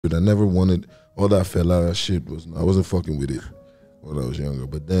I never wanted all that fella shit. I wasn't fucking with it when I was younger.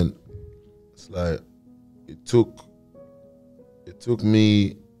 But then it's like it took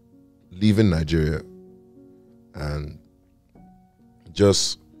me leaving Nigeria and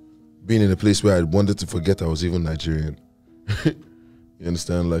just being in a place where I wanted to forget I was even Nigerian. You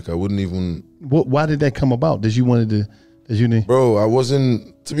understand? Like I wouldn't even. Why did that come about? Did you wanted to? Bro, I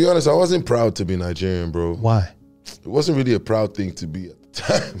wasn't. To be honest, I wasn't proud to be Nigerian, bro. Why? It wasn't really a proud thing to be at the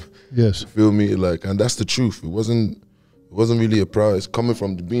time. Yes. You feel me? Like, and that's the truth. It wasn't really a proud. It's coming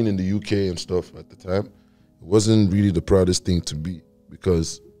from being in the UK and stuff at the time. It wasn't really the proudest thing to be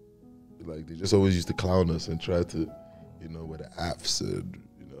because, like, they just always used to clown us and try to, you know, with the apps and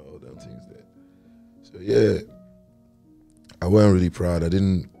all them things there. So yeah, I wasn't really proud. I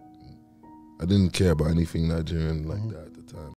didn't care about anything Nigerian like that at the time.